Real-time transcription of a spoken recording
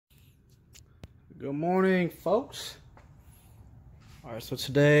Good morning, folks. All right, so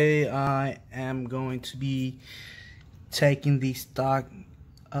today I am going to be taking the stock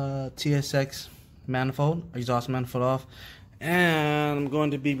TSX manifold, exhaust manifold off, and I'm going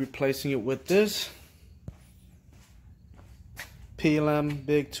to be replacing it with this PLM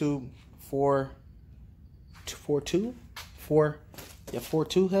big tube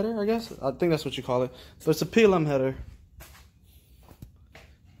 4.2 header, I guess. I think that's what you call it. So it's a PLM header.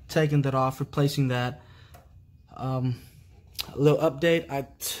 Taking that off, replacing that. A little update, I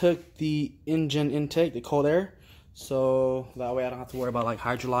took the engine intake, the cold air, so that way I don't have to worry about like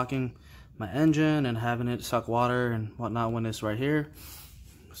hydrolocking my engine and having it suck water and whatnot when it's right here.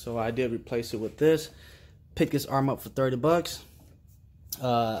 So I did replace it with this. Picked this arm up for 30 bucks.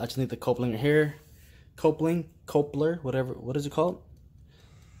 I just need the coupling here. Coupler, whatever, what is it called?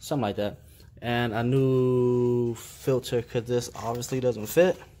 Something like that. And a new filter, because this obviously doesn't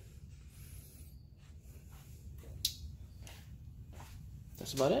fit.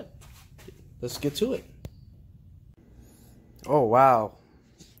 That's about it. Let's get to it. Oh wow.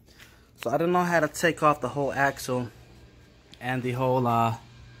 So I didn't know how to take off the whole axle and the whole what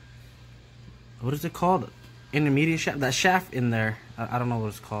is it called? Intermediate shaft, that shaft in there. I don't know what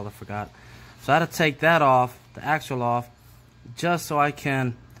it's called, I forgot. So I had to take that off, the axle off, just so I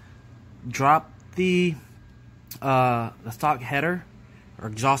can drop the stock header or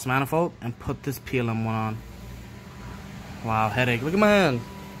exhaust manifold and put this PLM one on. Wow, headache. Look at my hand.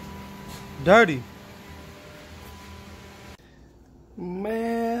 Dirty.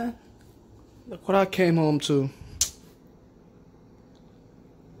 Man, look what I came home to.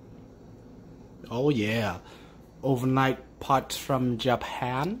 Oh yeah. Overnight parts from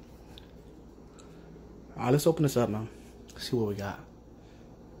Japan. Alright, let's open this up, man. Let's see what we got.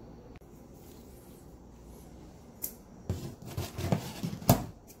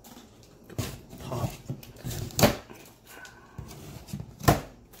 Pop.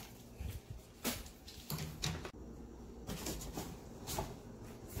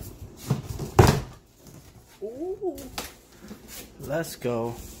 Ooh. Let's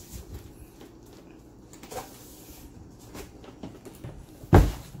go.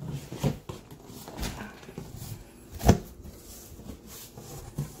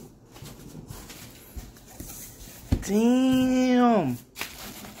 Damn. Oh,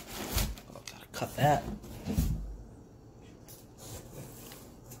 gotta cut that.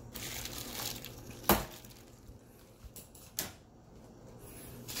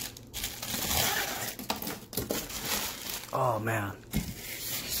 Oh man.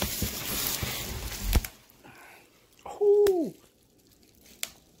 Ooh.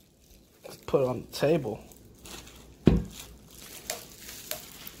 Let's put it on the table.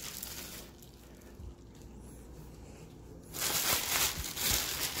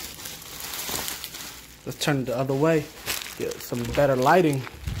 Let's turn it the other way. Get some better lighting.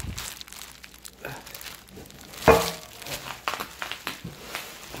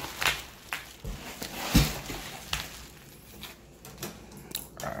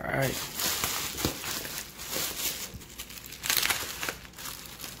 Alright.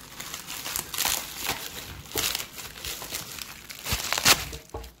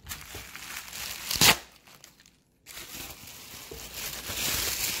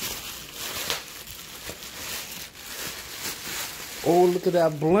 Oh, look at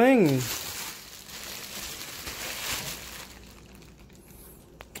that bling.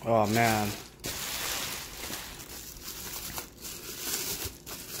 Oh man.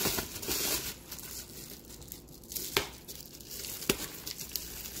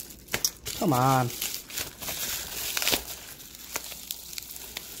 Come on.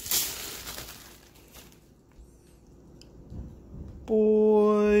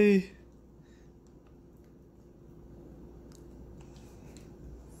 Boy.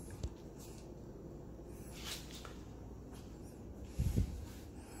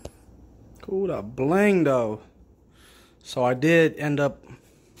 Cool, that bling though. So I did end up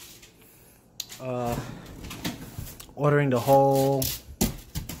ordering the whole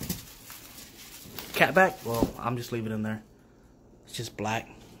catback. Well, I'm just leaving it in there. It's just black.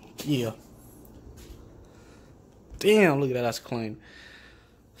 Yeah. Damn, look at that, that's clean.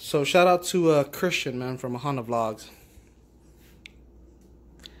 So shout out to Christian, man, from Honda Vlogs.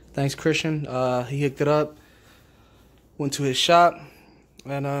 Thanks, Christian. He hooked it up. Went to his shop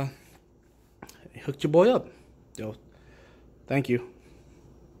and he hooked your boy up. Yo, thank you.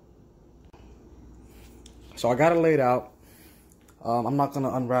 So I got it laid out. I'm not gonna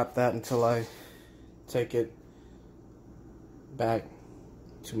unwrap that until I take it back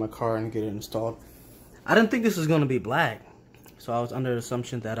to my car and get it installed. I didn't think this was gonna be black, so I was under the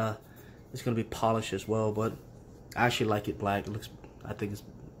assumption that it's gonna be polished as well, but I actually like it black. It looks, I think it's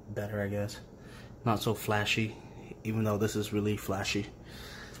better, I guess. Not so flashy, even though this is really flashy.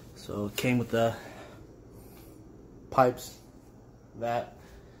 So it came with the pipes, that,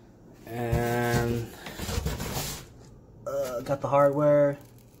 and got the hardware,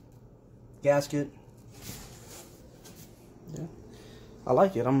 gasket. Yeah, I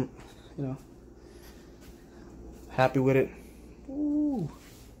like it. I'm, you know, happy with it. Ooh,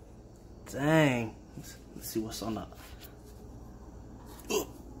 dang. Let's see what's on that.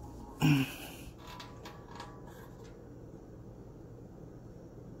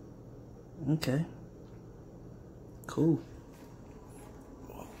 Okay. Cool.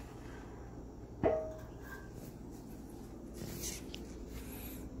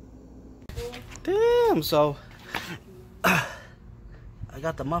 Damn, so I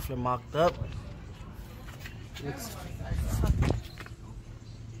got the muffler mocked up. It's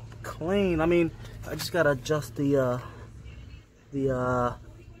clean. I mean, I just gotta adjust the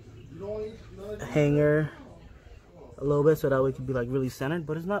hanger a little bit so that way it can be like really centered,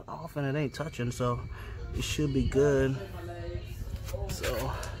 but it's not off and it ain't touching, so it should be good.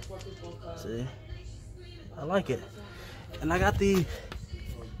 So see, I like it. And I got the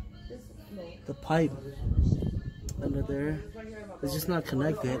pipe under there. It's just not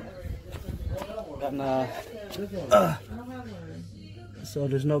connected. And so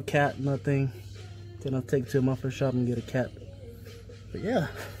there's no cat, nothing. Gonna take it to a muffler shop and get a cat. But yeah,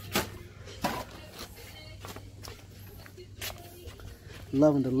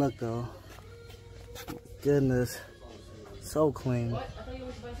 loving the look though. Goodness, so clean.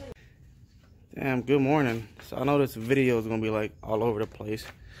 Damn, good morning. So I know this video is gonna be like all over the place.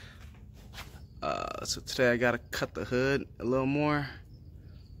 So today I gotta cut the hood a little more,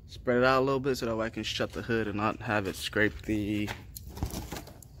 spread it out a little bit so that way I can shut the hood and not have it scrape the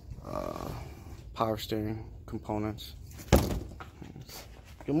power steering components.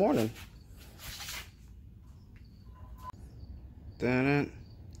 Good morning. Dun it,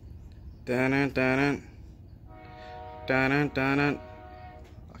 dun it, dun it, dun it, dun it.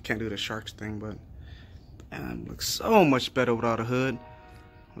 I can't do the sharks thing, but it looks so much better without a hood.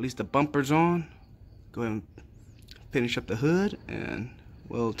 At least the bumper's on. Go ahead and finish up the hood and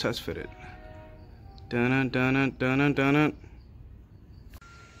we'll test fit it. Dun it, dun it, dun it, dun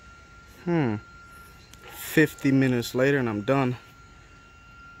it. 50 minutes later and I'm done.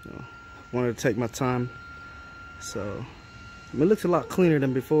 So, wanted to take my time. So I mean, it looks a lot cleaner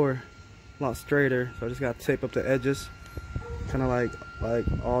than before, a lot straighter. So I just got to tape up the edges, kind of like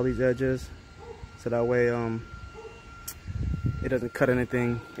all these edges, so that way it doesn't cut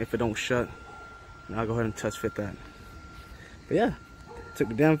anything if it don't shut. And I'll go ahead and test fit that. But yeah, it took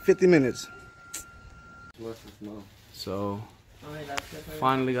me damn 50 minutes. So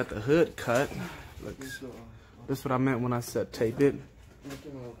finally got the hood cut. That's what I meant when I said tape it.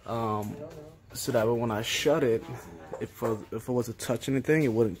 So that when I shut it, if it was to touch anything,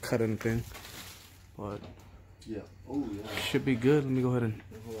 it wouldn't cut anything. But yeah, should be good. Let me go ahead and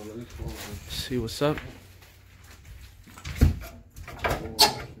see what's up.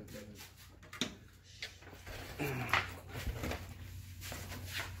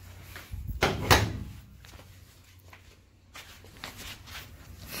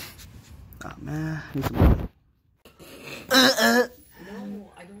 Oh man,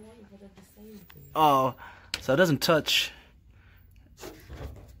 oh, so it doesn't touch.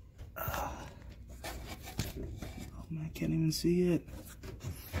 Oh man, I can't even see it.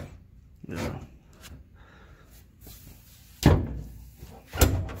 Yeah.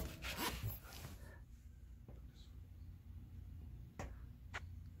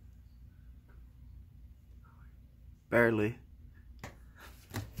 Barely.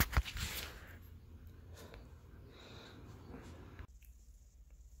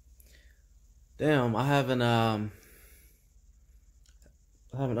 Damn, I haven't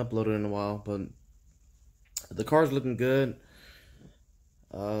uploaded in a while, but the car's looking good.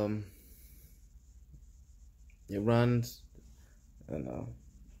 It runs, and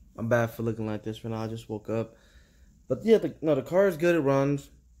I'm bad for looking like this right now. I just woke up, but yeah, the car is good. It runs.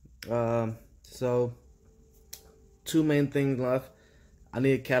 So two main things left. I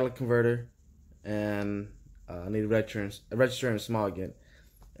need a catalytic converter, and I need a register and small again,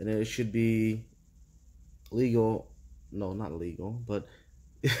 and then it should be legal. No, not legal, but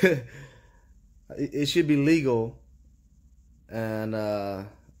it should be legal, and I'll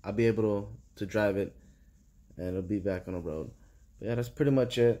be able to drive it, and it'll be back on the road. But yeah, that's pretty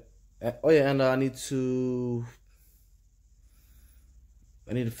much it. Oh yeah, and I need to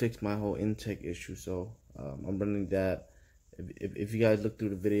fix my whole intake issue, so I'm running that if you guys look through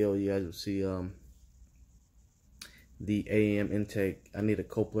the video, you guys will see the AEM intake. I need a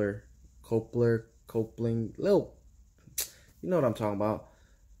coupling, little, you know what I'm talking about.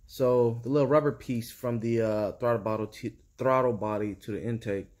 So the little rubber piece from the throttle body to the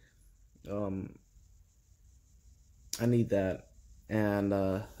intake, I need that, and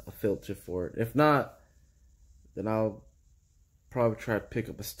a filter for it. If not, then I'll probably try to pick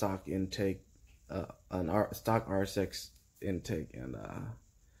up a stock intake, stock RSX intake, and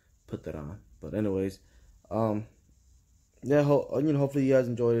put that on. But anyways, yeah, hopefully you guys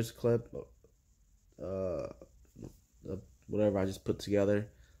enjoy this clip. Whatever I just put together,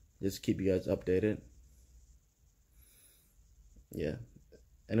 just keep you guys updated. Yeah.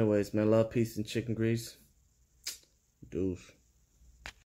 Anyways, man, love, peace, and chicken grease. Deuce.